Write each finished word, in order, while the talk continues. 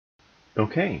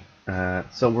Okay,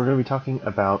 so we're going to be talking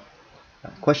about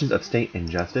questions of state and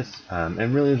justice,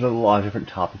 and really there's a lot of different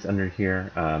topics under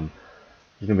here.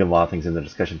 There's going to be a lot of things in the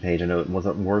discussion page. I know it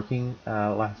wasn't working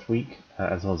last week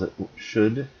as well as it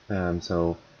should,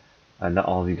 so not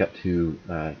all of you got to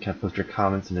kind of post your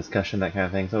comments and discussion, that kind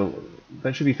of thing. So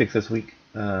that should be fixed this week.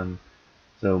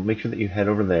 So make sure that you head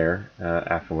over there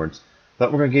afterwards.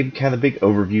 But we're going to give you kind of a big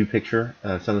overview picture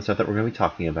of some of the stuff that we're going to be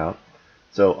talking about.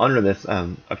 So under this,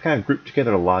 I've kind of grouped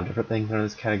together a lot of different things under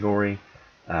this category.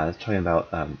 It's talking about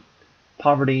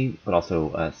poverty, but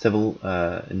also civil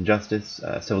injustice,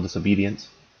 civil disobedience,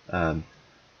 um,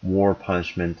 war,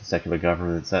 punishment, secular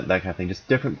governments, that kind of thing. Just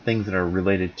different things that are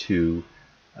related to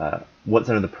what's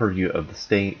under the purview of the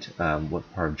state, what's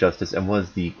part of justice, and what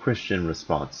is the Christian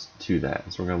response to that.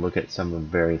 So we're going to look at some of the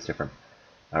various different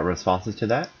responses to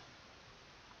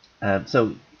that.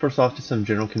 So first off, just some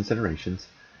general considerations.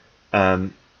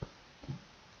 Um,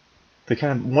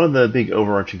 one of the big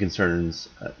overarching concerns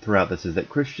throughout this is that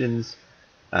Christians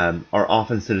are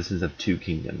often citizens of two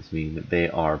kingdoms, meaning that they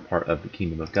are part of the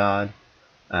kingdom of God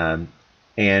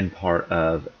and part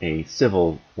of a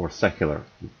civil or secular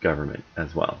government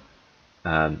as well.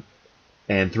 And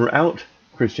throughout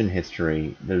Christian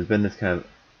history, there's been this kind of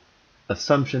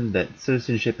assumption that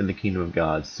citizenship in the kingdom of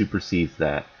God supersedes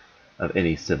that of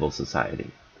any civil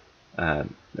society.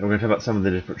 And we're going to talk about some of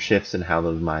the different shifts and how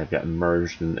those might have gotten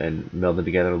merged and melded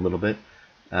together a little bit.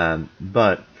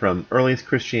 But from earliest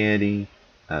Christianity,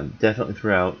 definitely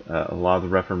throughout a lot of the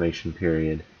Reformation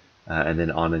period, and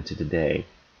then on into today,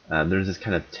 there's this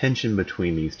kind of tension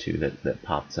between these two that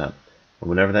pops up. And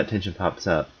whenever that tension pops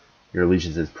up, your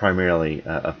allegiance is primarily,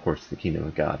 of course, to the kingdom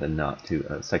of God and not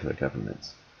to secular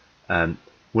governments. When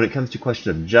it comes to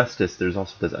question of justice, there's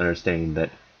also this understanding that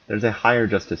there's a higher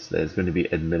justice that is going to be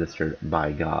administered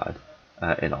by God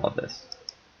in all of this.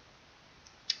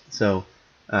 So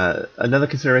another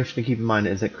consideration to keep in mind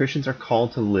is that Christians are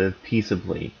called to live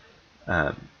peaceably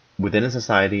within a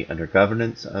society under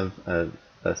governance of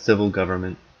a civil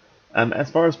government as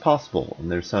far as possible.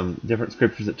 And there's some different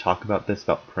scriptures that talk about this,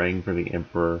 about praying for the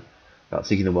emperor, about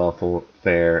seeking the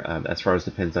welfare, as far as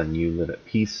depends on you, live at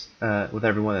peace with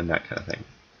everyone, and that kind of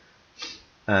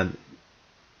thing.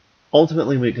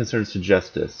 Ultimately, when it concerns to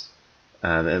justice,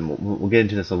 and we'll get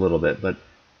into this a little bit, but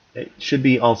it should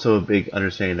be also a big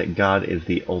understanding that God is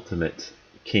the ultimate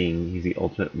king. He's the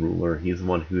ultimate ruler. He's the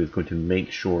one who is going to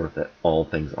make sure that all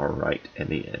things are right in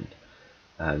the end.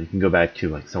 You can go back to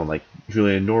like someone like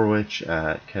Julian Norwich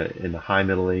in the High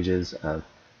Middle Ages.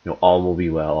 All will be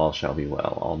well, all shall be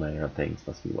well, all manner of things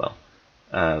must be well.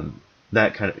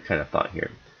 That kind of thought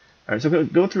here. All right, so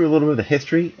go through a little bit of the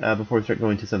history before we start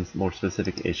going to some more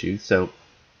specific issues. So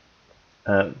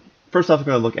first off, we're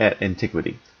going to look at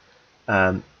antiquity.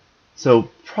 So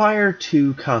prior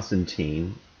to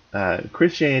Constantine,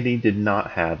 Christianity did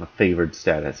not have a favored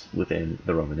status within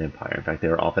the Roman Empire. In fact, they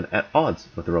were often at odds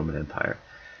with the Roman Empire.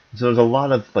 So there's a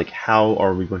lot of like, how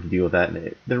are we going to deal with that?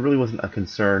 And there really wasn't a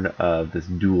concern of this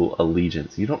dual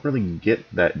allegiance. You don't really get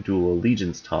that dual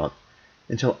allegiance talk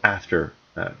until after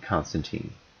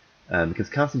Constantine. Because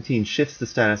Constantine shifts the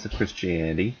status of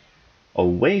Christianity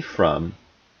away from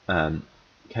kind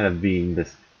of being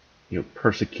this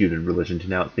persecuted religion to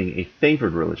now it's being a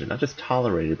favored religion, not just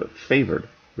tolerated, but favored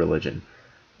religion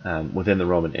within the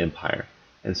Roman Empire.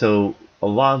 And so a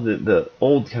lot of the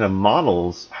old kind of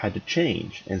models had to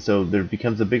change. And so there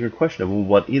becomes a bigger question of, well,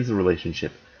 what is the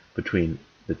relationship between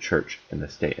the church and the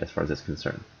state as far as it's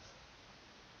concerned?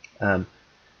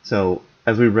 So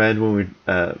as we read when we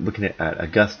were looking at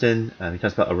Augustine, he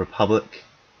talks about a republic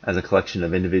as a collection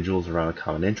of individuals around a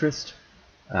common interest.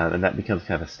 And that becomes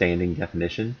kind of a standing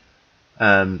definition.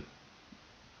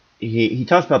 He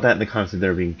talks about that in the context of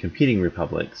there being competing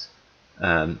republics.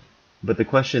 But the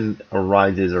question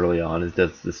arises early on is,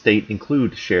 does the state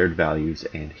include shared values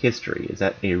and history? Is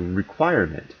that a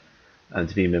requirement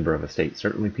to be a member of a state?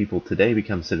 Certainly people today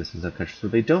become citizens of countries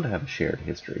where they don't have a shared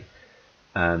history.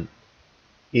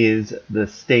 Is the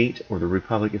state or the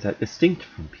republic, is that distinct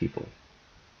from people?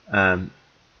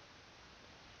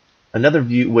 Another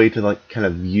way to kind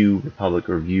of view republic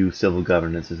or view civil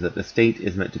governance is that the state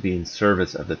is meant to be in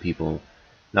service of the people,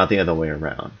 not the other way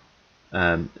around.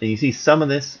 And you see some of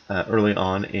this early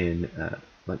on in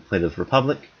like Plato's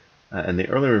Republic and the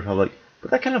early Republic,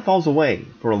 but that kind of falls away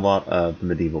for a lot of the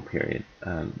medieval period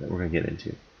that we're going to get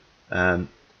into.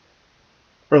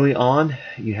 Early on,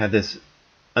 you have this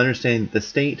understanding that the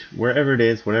state, wherever it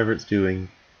is, whatever it's doing,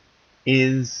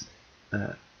 is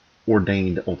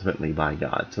ordained ultimately by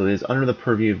God. So it is under the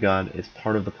purview of God, it's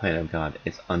part of the plan of God,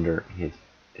 it's under his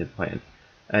plan.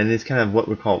 and it's kind of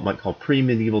what might call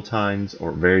pre-medieval times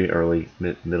or very early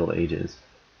Middle Ages.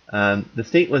 The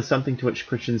state was something to which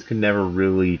Christians could never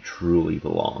really truly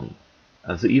belong.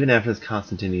 So even after this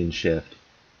Constantinian shift,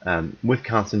 with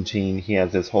Constantine, he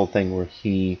has this whole thing where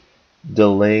he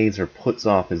delays or puts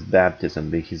off his baptism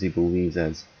because he believes,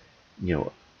 as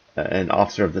an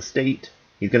officer of the state,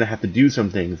 he's going to have to do some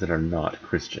things that are not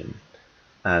Christian.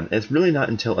 It's really not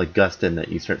until Augustine that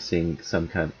you start seeing some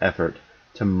kind of effort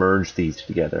to merge these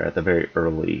together at the very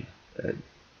early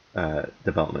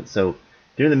development. So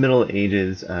during the Middle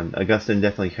Ages, Augustine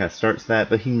definitely kind of starts that,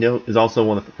 but he is also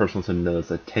one of the first ones to notice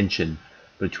the tension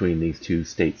between these two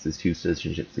states, these two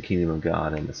citizenships, the kingdom of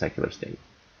God and the secular state.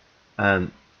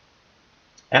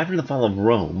 After the fall of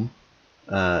Rome,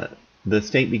 the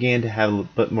state began to have a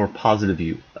bit more positive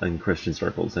view in Christian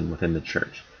circles and within the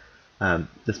church.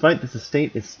 Despite this, the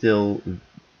state is still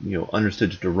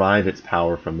understood to derive its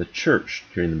power from the church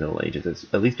during the Middle Ages,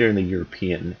 at least during the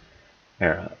European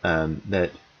era.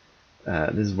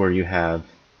 This is where you have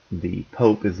the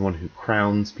Pope is the one who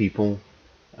crowns people.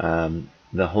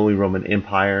 The Holy Roman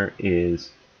Empire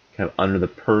is kind of under the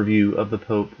purview of the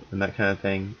Pope and that kind of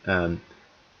thing.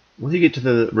 Once you get to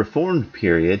the Reformed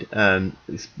period,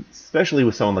 especially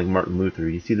with someone like Martin Luther,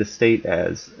 you see the state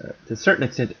as, to a certain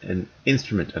extent, an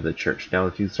instrument of the church. Now,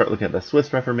 if you start looking at the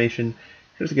Swiss Reformation,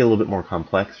 it starts to get a little bit more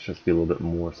complex, it starts to be a little bit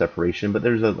more separation, but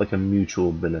there's a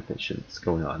mutual beneficence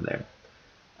going on there.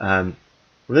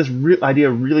 Where this idea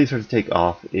really starts to take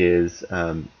off is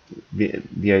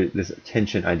this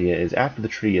tension idea is after the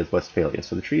Treaty of Westphalia.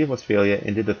 So the Treaty of Westphalia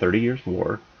ended the 30 Years'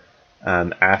 War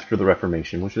after the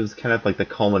Reformation, which was kind of like the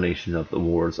culmination of the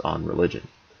wars on religion.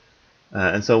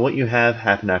 And so what you have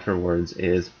happen afterwards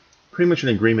is pretty much an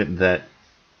agreement that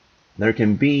there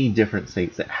can be different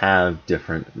states that have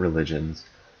different religions,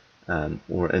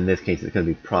 or in this case it's going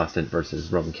to be Protestant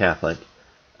versus Roman Catholic,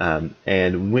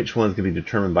 and which one's going to be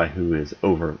determined by who is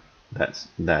over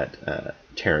that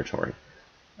territory.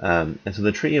 And so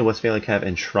the Treaty of Westphalia kind of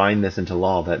enshrined this into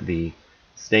law, that the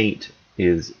state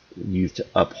is used to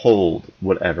uphold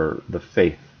whatever the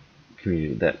faith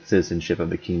community, that citizenship of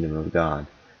the kingdom of God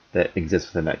that exists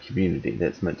within that community,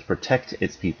 that's meant to protect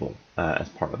its people as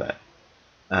part of that.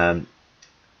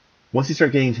 Once you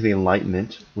start getting to the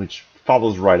Enlightenment, which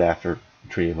follows right after the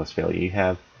Treaty of Westphalia, you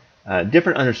have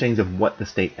different understandings of what the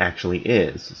state actually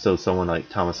is. So someone like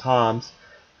Thomas Hobbes is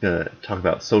going to talk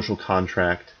about social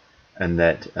contract, and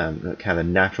that kind of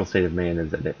natural state of man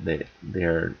is that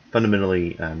they're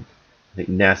fundamentally, I think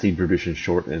nasty, brutish, and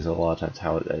short is a lot of times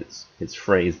how it's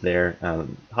phrased there.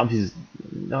 Hobbes is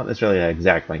not necessarily an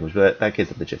exact language, but that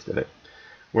gets at the gist of it.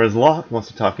 Whereas Locke wants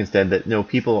to talk instead that no,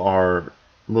 people are a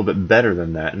little bit better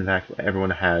than that. In fact,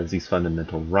 everyone has these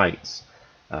fundamental rights.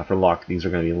 For Locke, these are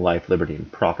going to be life, liberty,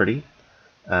 and property.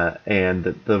 And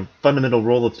the fundamental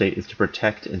role of state is to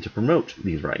protect and to promote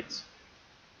these rights.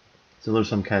 So there's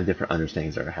some kind of different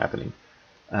understandings that are happening.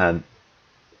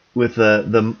 With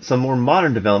some more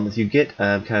modern developments, you get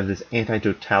kind of this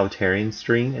anti-totalitarian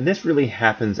stream, and this really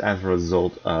happens as a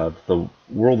result of the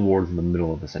world wars in the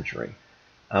middle of the century.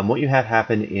 What you have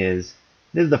happen is,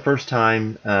 this is the first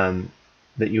time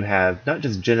that you have not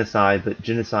just genocide, but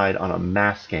genocide on a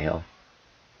mass scale.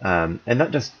 And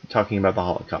not just talking about the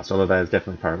Holocaust, although that is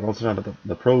definitely part of it. We're also talking about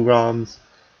the pogroms.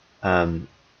 I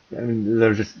mean,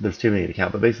 there's too many to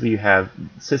count, but basically you have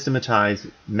systematized,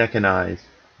 mechanized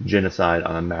genocide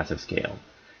on a massive scale.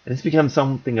 And this becomes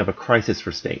something of a crisis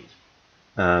for state.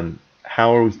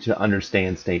 How are we to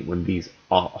understand state when these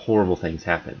horrible things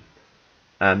happen?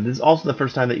 This is also the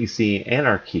first time that you see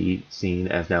anarchy seen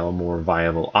as now a more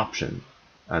viable option.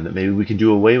 That maybe we can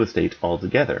do away with state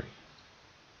altogether.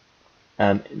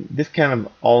 All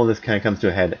of this kind of comes to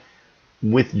a head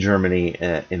with Germany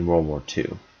in World War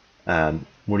II,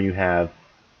 where you have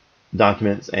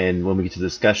documents, and when we get to the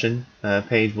discussion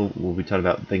page, we'll be talking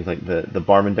about things like the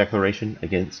Barmen Declaration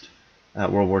against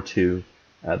World War II,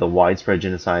 the widespread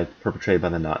genocide perpetrated by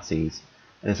the Nazis,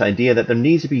 and this idea that there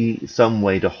needs to be some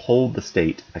way to hold the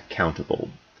state accountable.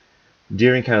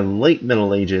 During kind of late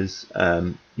Middle Ages,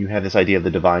 you have this idea of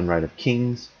the divine right of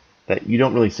kings, that you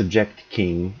don't really subject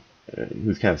king,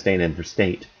 who's kind of standing in for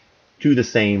state, to the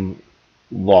same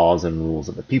laws and rules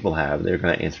that the people have. They're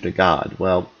going to answer to God.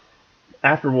 Well,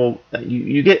 after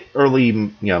you get early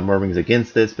murmurings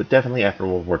against this, but definitely after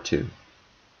World War II,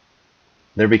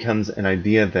 there becomes an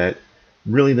idea that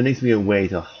really there needs to be a way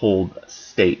to hold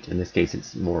state. In this case,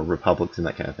 it's more republics and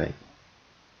that kind of thing,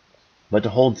 but to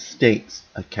hold states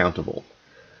accountable.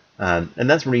 And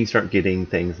that's where you start getting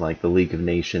things like the League of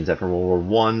Nations after World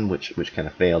War I, which kind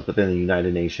of fails, but then the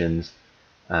United Nations,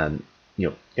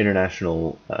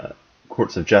 international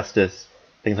courts of justice,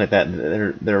 things like that.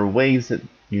 There are ways that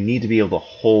you need to be able to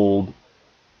hold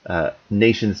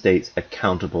nation states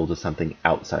accountable to something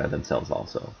outside of themselves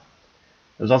also.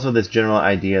 There's also this general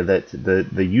idea that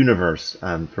the universe,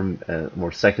 from a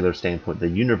more secular standpoint, the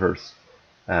universe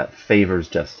favors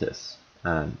justice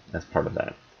as part of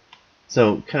that.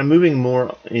 So kind of moving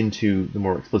more into the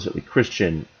more explicitly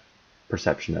Christian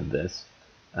perception of this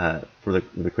for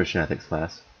the Christian ethics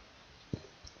class.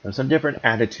 There's some different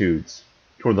attitudes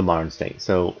toward the modern state.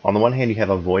 So on the one hand, you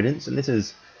have avoidance, and this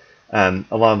is a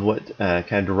lot of what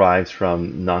kind of derives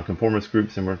from nonconformist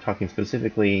groups, and we're talking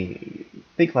specifically,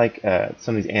 think like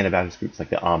some of these Anabaptist groups like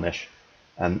the Amish,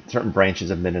 certain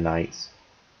branches of Mennonites,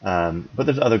 but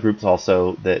there's other groups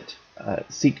also that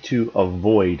seek to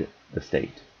avoid the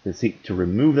state. They seek to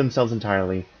remove themselves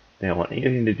entirely. They don't want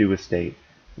anything to do with state.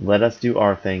 Let us do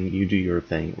our thing, you do your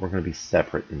thing. We're going to be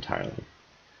separate entirely.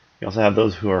 You also have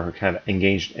those who are kind of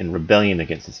engaged in rebellion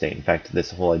against the state. In fact,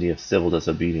 this whole idea of civil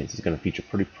disobedience is going to feature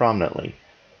pretty prominently.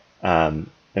 And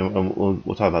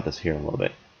we'll talk about this here in a little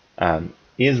bit.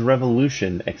 Is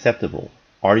revolution acceptable?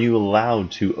 Are you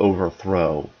allowed to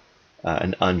overthrow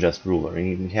an unjust ruler?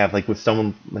 And you have, like with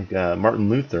someone like Martin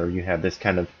Luther, you have this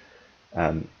kind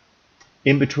of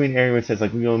in-between area where it says,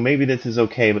 like, maybe this is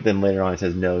okay, but then later on it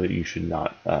says, no, you should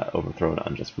not overthrow an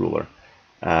unjust ruler.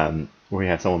 Where you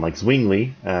have someone like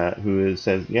Zwingli, who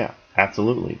says, yeah,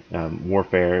 absolutely,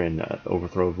 warfare and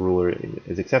overthrow of ruler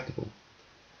is acceptable.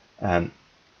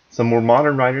 Some more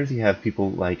modern writers, you have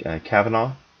people like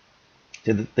Kavanaugh.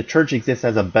 The church exists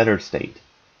as a better state.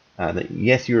 That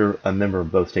yes, you're a member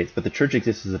of both states, but the church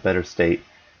exists as a better state,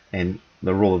 and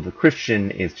the role of the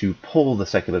Christian is to pull the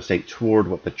secular state toward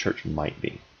what the church might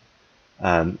be.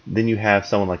 Then you have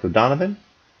someone like O'Donovan,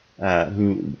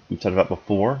 who we've talked about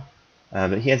before.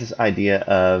 But he has this idea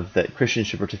of that Christians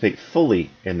should participate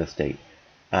fully in the state,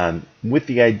 with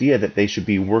the idea that they should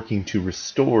be working to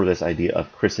restore this idea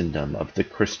of Christendom, of the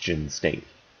Christian state,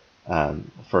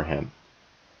 for him.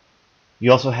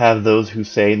 You also have those who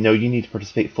say, no, you need to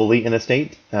participate fully in the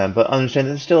state, but understand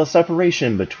that there's still a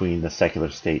separation between the secular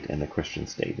state and the Christian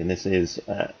state. And this is,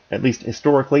 at least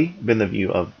historically, been the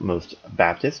view of most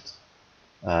Baptists,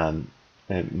 and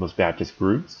most Baptist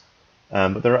groups.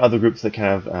 But there are other groups that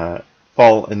kind of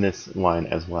fall in this line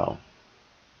as well.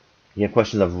 You have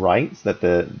questions of rights, that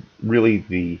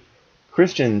the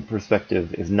Christian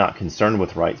perspective is not concerned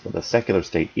with rights, but the secular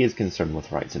state is concerned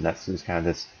with rights. And that's just kind of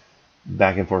this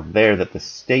back and forth there, that the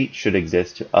state should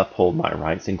exist to uphold my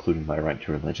rights, including my right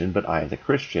to religion, but I, as a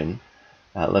Christian,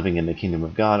 living in the kingdom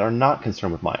of God, are not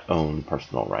concerned with my own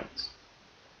personal rights.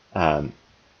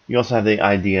 You also have the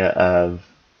idea of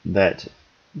that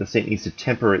the state needs to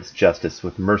temper its justice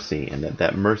with mercy, and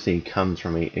that mercy comes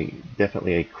from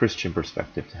definitely a Christian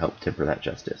perspective to help temper that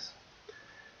justice.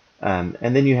 And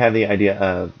then you have the idea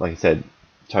of, like I said,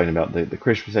 talking about the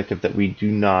Christian perspective, that we do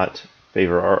not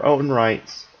favor our own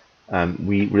rights.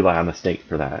 We rely on the state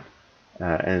for that.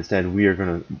 And instead, we are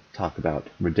going to talk about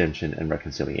redemption and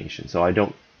reconciliation. So I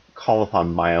don't call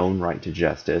upon my own right to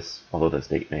justice, although the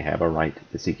state may have a right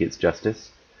to seek its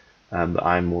justice. But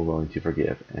I'm more willing to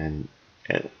forgive. And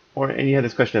you have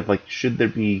this question of, like, should there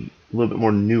be a little bit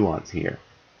more nuance here?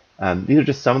 These are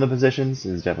just some of the positions.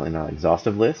 This is definitely not an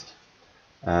exhaustive list.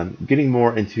 Getting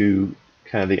more into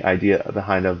kind of the idea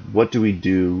behind of what do we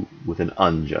do with an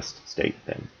unjust state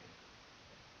then.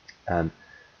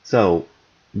 So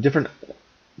different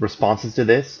responses to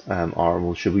this are,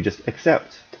 well, should we just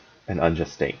accept an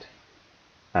unjust state?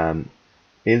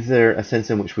 Is there a sense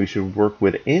in which we should work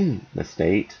within the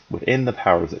state, within the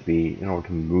powers that be, in order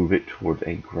to move it towards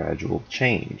a gradual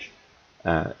change?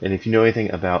 And if you know anything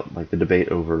about, like, the debate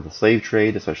over the slave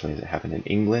trade, especially as it happened in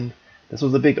England, this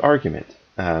was a big argument.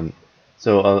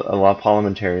 So a lot of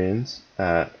parliamentarians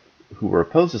who were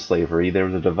opposed to slavery, there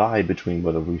was a divide between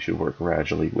whether we should work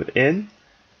gradually within,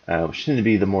 which tended to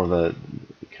be the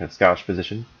kind of Scottish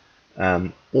position,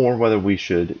 or whether we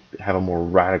should have a more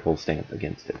radical stance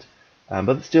against it.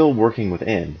 But it's still working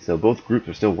within, so both groups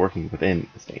are still working within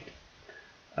the state.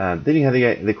 Then you have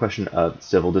the question of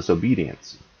civil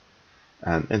disobedience.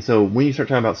 And so when you start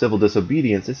talking about civil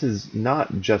disobedience, this is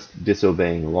not just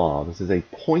disobeying law. This is a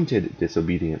pointed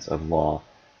disobedience of law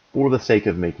for the sake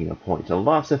of making a point. A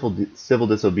lot of civil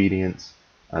disobedience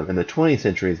in the 20th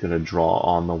century is going to draw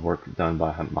on the work done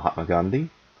by Mahatma Gandhi.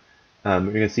 You're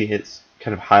going to see it's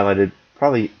kind of highlighted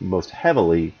probably most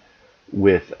heavily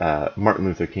with Martin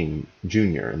Luther King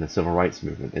Jr. and the Civil Rights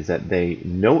Movement, is that they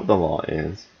know what the law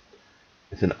is.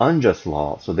 It's an unjust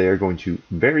law, so they are going to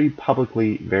very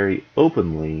publicly, very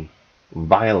openly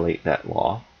violate that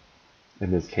law.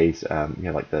 In this case, you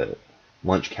have like the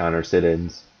lunch counter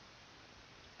sit-ins.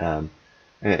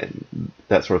 and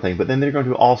that sort of thing. But then they're going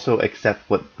to also accept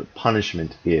what the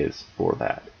punishment is for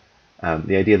that.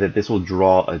 The idea that this will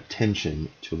draw attention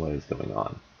to what is going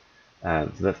on.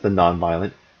 So that's the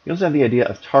nonviolent. You also have the idea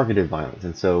of targeted violence.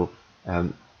 And so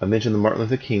I mentioned the Martin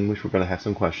Luther King, which we're going to have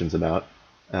some questions about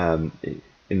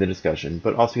in the discussion.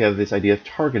 But also you have this idea of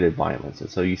targeted violence. And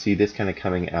so you see this kind of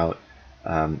coming out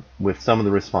with some of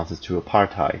the responses to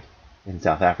apartheid in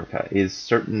South Africa. Is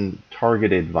certain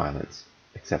targeted violence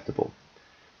acceptable?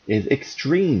 Is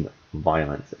extreme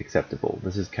violence acceptable?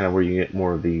 This is kind of where you get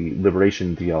more of the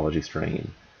liberation theology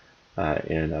strain,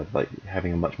 and of like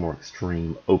having a much more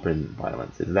extreme open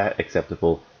violence. Is that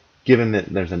acceptable given that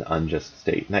there's an unjust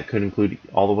state? And that could include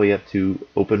all the way up to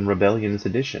open rebellion and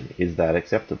sedition. Is that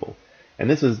acceptable? And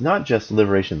this is not just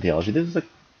liberation theology. This is a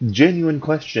genuine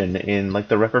question in like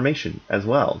the Reformation as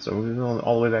well. So we're going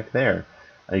all the way back there.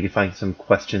 You can find some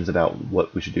questions about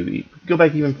what we should do. Go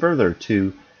back even further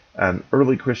to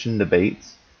early Christian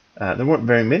debates. There weren't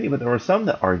very many, but there were some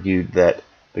that argued that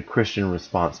the Christian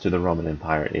response to the Roman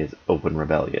Empire is open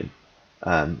rebellion.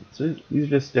 So these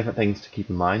are just different things to keep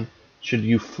in mind. Should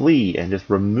you flee and just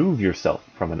remove yourself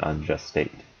from an unjust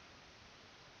state?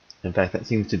 In fact, that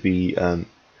seems to be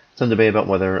some debate about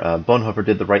whether Bonhoeffer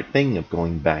did the right thing of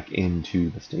going back into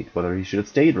the state, whether he should have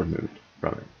stayed removed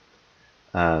from it.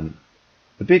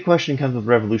 The big question comes with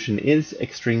revolution: is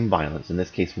extreme violence, in this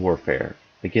case warfare,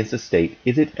 against a state,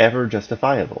 is it ever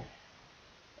justifiable?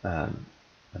 I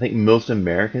think most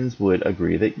Americans would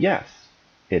agree that yes,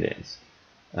 it is.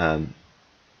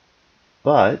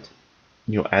 But,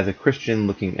 as a Christian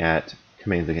looking at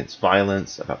commands against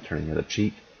violence, about turning the other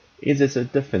cheek, is this a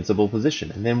defensible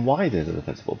position? And then why is it a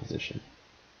defensible position?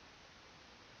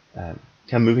 Kind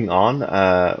of moving on,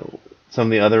 some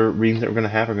of the other readings that we're going to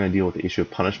have are going to deal with the issue of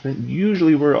punishment.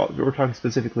 Usually we're talking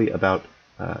specifically about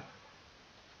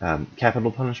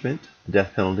capital punishment,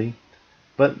 death penalty,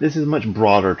 but this is a much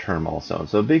broader term also.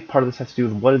 So a big part of this has to do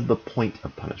with what is the point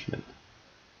of punishment.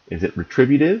 Is it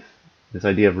retributive? This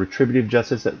idea of retributive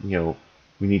justice, that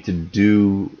we need to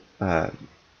do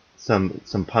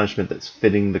some punishment that's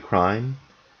fitting the crime.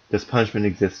 Does punishment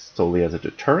exist solely as a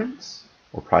deterrence,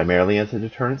 or primarily as a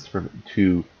deterrence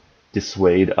to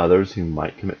dissuade others who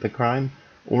might commit the crime?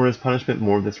 Or is punishment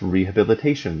more of this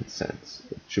rehabilitation sense?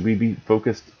 Should we be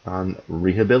focused on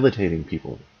rehabilitating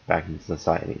people back into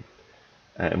society?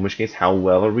 In which case, how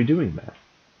well are we doing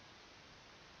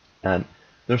that?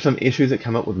 There are some issues that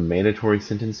come up with mandatory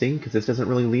sentencing, because this doesn't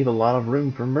really leave a lot of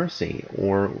room for mercy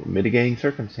or mitigating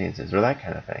circumstances or that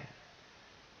kind of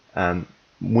thing.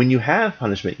 When you have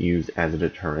punishment used as a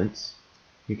deterrence,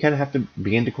 you kind of have to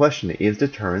begin to question, is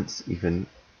deterrence even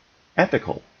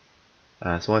ethical?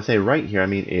 So when I say right here, I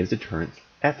mean, is deterrence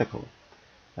ethical?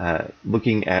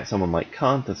 Looking at someone like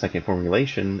Kant, the second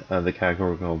formulation of the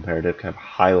categorical imperative kind of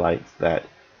highlights that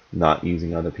not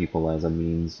using other people as a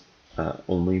means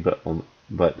only,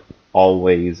 but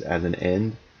always as an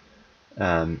end.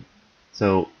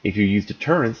 So if you use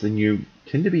deterrence, then you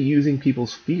tend to be using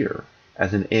people's fear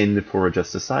as an end for a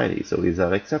just society. So is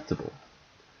that acceptable?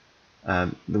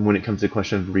 Then when it comes to the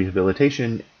question of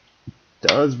rehabilitation,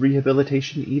 does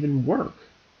rehabilitation even work?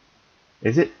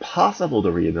 Is it possible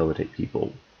to rehabilitate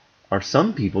people? Are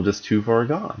some people just too far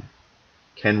gone?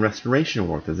 Can restoration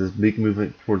work? There's this big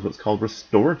movement towards what's called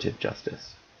restorative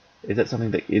justice. Is that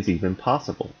something that is even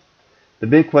possible? The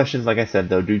big questions, like I said,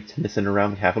 though, do tend to center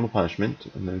around capital punishment,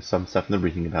 and there's some stuff in the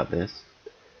briefing about this.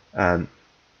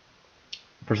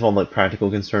 First of all, like practical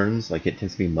concerns, like it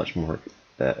tends to be much more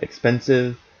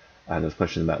expensive. There's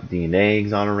questions about DNA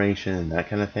exoneration and that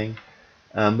kind of thing.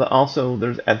 But also,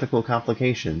 there's ethical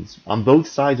complications on both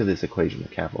sides of this equation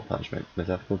of capital punishment. There's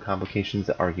ethical complications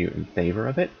that argue in favor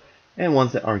of it, and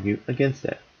ones that argue against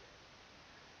it.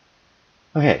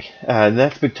 Okay, the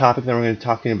next big topic that we're going to be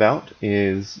talking about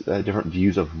is different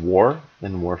views of war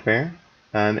and warfare.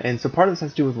 And so part of this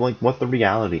has to do with like what the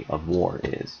reality of war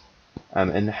is,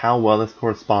 and how well this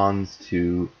corresponds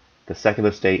to the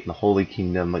secular state and the Holy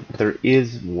Kingdom. Like there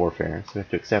is warfare, so we have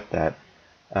to accept that.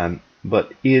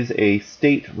 But is a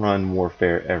state-run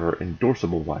warfare ever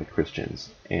endorsable by Christians?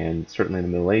 And certainly in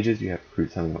the Middle Ages, you have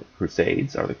something like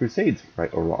crusades. Are the crusades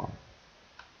right or wrong?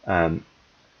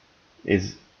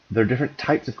 There are different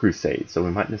types of crusades, so we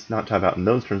might just not talk about in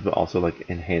those terms, but also like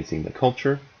enhancing the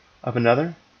culture of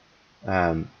another.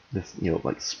 This,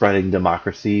 like spreading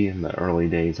democracy in the early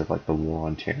days of like the War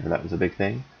on Terror, that was a big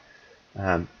thing.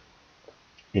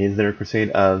 Is there a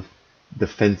crusade of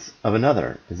defense of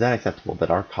another? Is that acceptable? That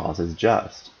our cause is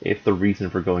just? If the reason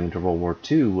for going into World War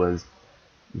II was,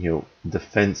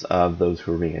 defense of those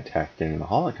who were being attacked during the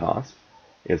Holocaust,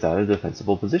 is that a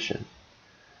defensible position?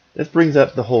 This brings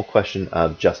up the whole question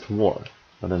of just war,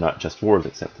 whether or not just war is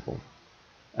acceptable.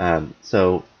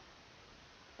 So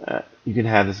you can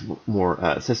have this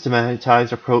more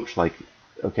systematized approach, like,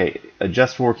 okay, a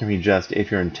just war can be just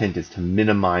if your intent is to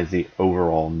minimize the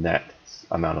overall net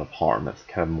amount of harm. That's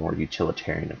kind of a more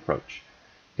utilitarian approach.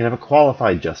 You can have a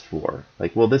qualified just war,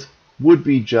 like, well, this would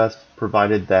be just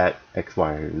provided that X,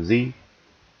 Y, or Z.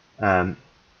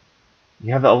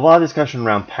 You have a lot of discussion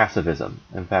around pacifism.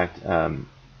 In fact,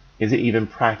 is it even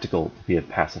practical to be a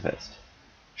pacifist?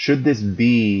 Should this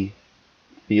be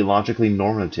theologically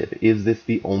normative? Is this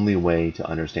the only way to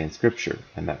understand Scripture?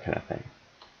 And that kind of thing.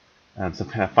 Some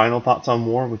kind of final thoughts on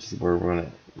war, which is where we're going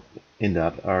to end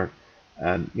up, are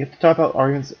you have to talk about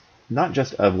arguments not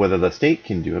just of whether the state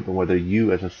can do it, but whether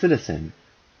you as a citizen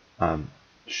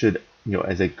should,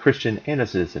 as a Christian and a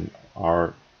citizen,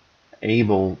 are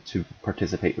able to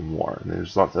participate in war. And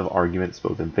there's lots of arguments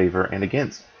both in favor and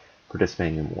against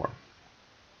participating in war.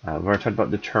 We're going to talk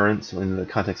about deterrence in the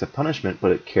context of punishment,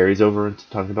 but it carries over into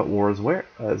talking about war as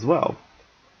well.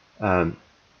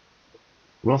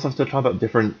 We also have to talk about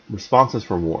different responses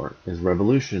for war. Is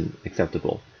revolution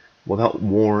acceptable? What about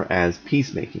war as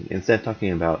peacemaking? Instead of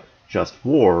talking about just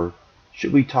war,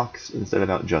 should we talk instead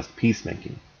about just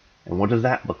peacemaking? And what does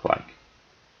that look like?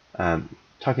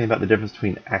 Talking about the difference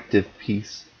between active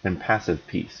peace and passive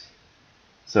peace.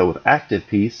 So with active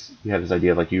peace, you have this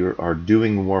idea of like you are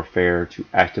doing warfare to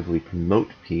actively promote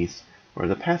peace,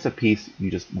 whereas a passive peace, you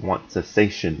just want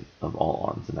cessation of all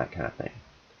arms and that kind of thing.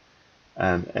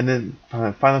 And then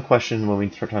final question when we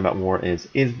start talking about war is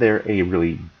there a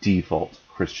really default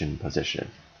Christian position?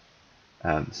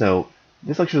 So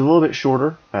this lecture is a little bit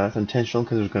shorter. That's intentional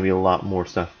because there's going to be a lot more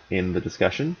stuff in the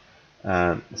discussion.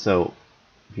 So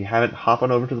if you haven't, hop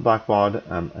on over to the Blackboard.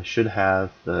 I should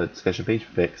have the discussion page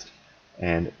fixed,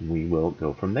 and we will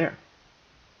go from there.